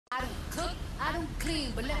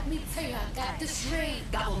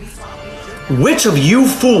Which of you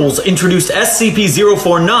fools introduced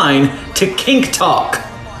SCP-049 to Kink Talk?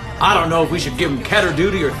 I don't know if we should give him Keter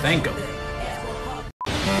duty or thank him.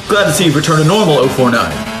 Glad to see you've returned to normal,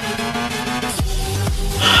 049.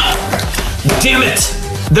 Damn it!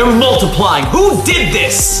 They're multiplying! Who did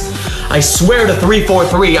this? I swear to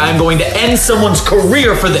 343 I am going to end someone's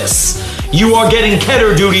career for this! You are getting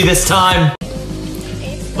Keter duty this time!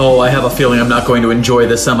 Oh, I have a feeling I'm not going to enjoy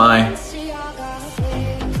this, am I?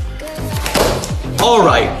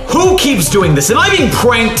 Alright, who keeps doing this? Am I being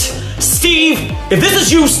pranked? Steve? If this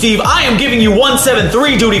is you, Steve, I am giving you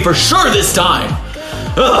 173 duty for sure this time!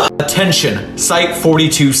 Ugh. Attention,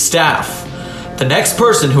 Site-42 staff. The next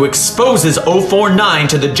person who exposes 049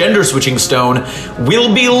 to the gender switching stone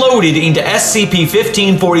will be loaded into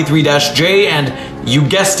SCP-1543-J and, you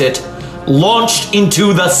guessed it, launched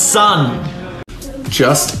into the sun.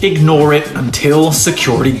 Just ignore it until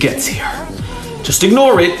security gets here. Just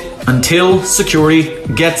ignore it until security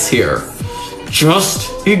gets here. Just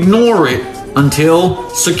ignore it until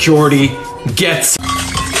security gets here.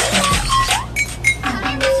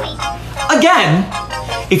 Again?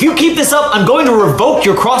 If you keep this up, I'm going to revoke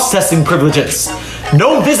your cross-testing privileges.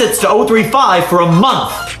 No visits to 035 for a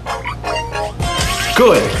month.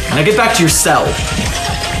 Good. Now get back to your cell.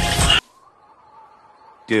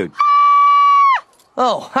 Dude.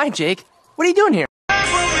 Oh, hi, Jake. What are you doing here?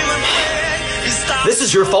 This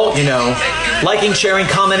is your fault, you know. Liking, sharing,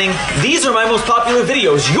 commenting. These are my most popular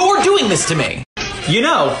videos. You're doing this to me. You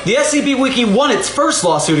know, the SCP Wiki won its first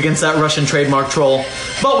lawsuit against that Russian trademark troll,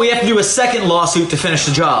 but we have to do a second lawsuit to finish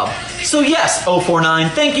the job. So yes,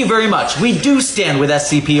 049, thank you very much. We do stand with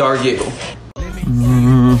SCP-RU.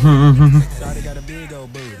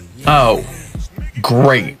 Oh,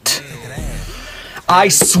 great. I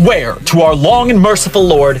swear to our long and merciful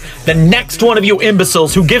Lord, the next one of you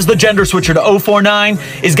imbeciles who gives the gender switcher to 049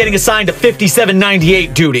 is getting assigned to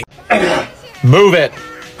 5798 duty. Move it.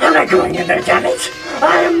 I'm not going in there, damn it!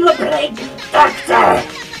 I am the Plague Doctor!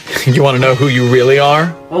 You want to know who you really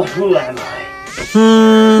are? Well, who am I?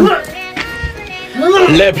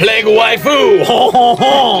 Le Plague Waifu! Ho ho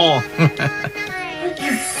ho!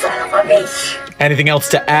 You son of a bitch! Anything else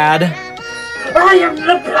to add? I am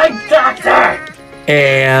the Plague Doctor!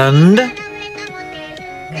 And...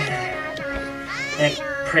 A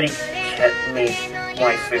pretty cat me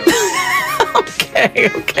waifu.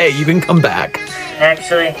 Okay, you can come back.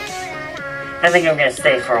 Actually, I think I'm gonna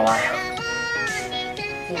stay for a while.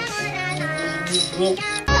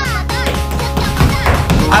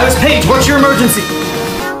 I was Paige, what's your emergency?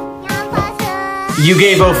 You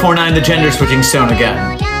gave 049 the gender switching stone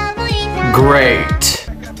again. Great.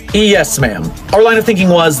 Yes, ma'am. Our line of thinking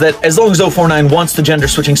was that as long as 049 wants the gender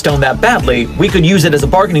switching stone that badly, we could use it as a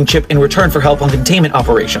bargaining chip in return for help on containment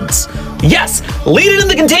operations. Yes! Lead it in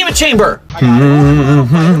the containment chamber!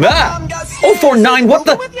 Ah! 049, what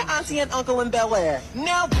the?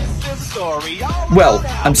 Well,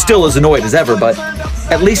 I'm still as annoyed as ever, but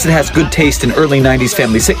at least it has good taste in early 90s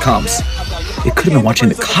family sitcoms. It could have been watching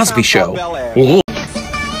The Cosby Show.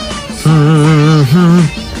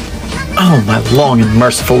 Oh, my long and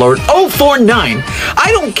merciful Lord. 049!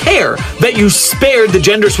 I don't care that you spared the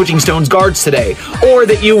gender switching stone's guards today, or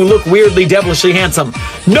that you look weirdly devilishly handsome.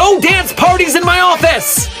 No dance parties in my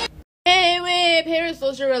office! Hey,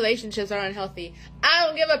 parasocial relationships are unhealthy. I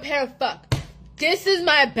don't give a pair of fuck. This is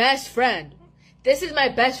my best friend. This is my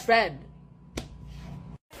best friend.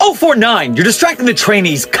 049! You're distracting the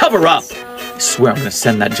trainees. Cover up! I swear I'm gonna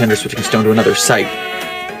send that gender switching stone to another site.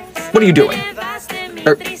 What are you doing?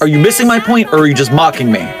 Are you missing my point, or are you just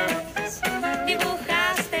mocking me?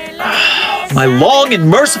 My long and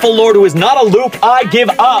merciful Lord who is not a loop, I give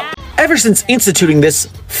up! Ever since instituting this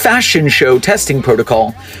fashion show testing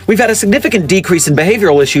protocol, we've had a significant decrease in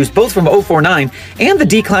behavioral issues both from 049 and the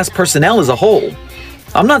D-Class personnel as a whole.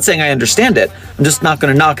 I'm not saying I understand it, I'm just not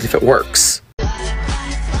gonna knock it if it works.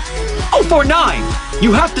 049!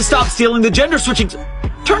 You have to stop stealing the gender switching...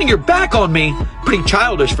 Turning your back on me? Pretty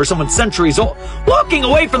childish for someone centuries old. Walking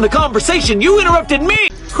away from the conversation, you interrupted me!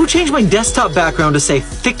 Who changed my desktop background to say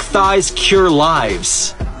thick thighs cure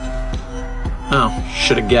lives? Oh,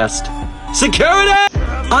 should have guessed. Security!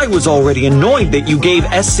 I was already annoyed that you gave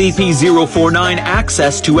SCP-049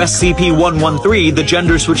 access to SCP-113, the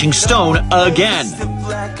gender switching stone, again.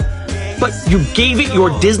 But you gave it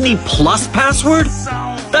your Disney Plus password?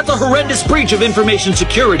 That's a horrendous breach of information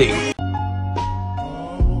security.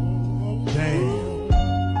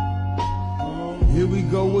 Here we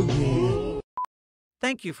go again.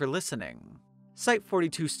 Thank you for listening.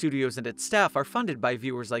 Site-42 Studios and its staff are funded by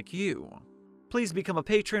viewers like you. Please become a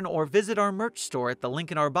patron or visit our merch store at the link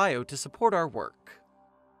in our bio to support our work.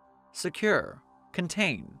 Secure,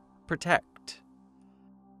 contain, protect.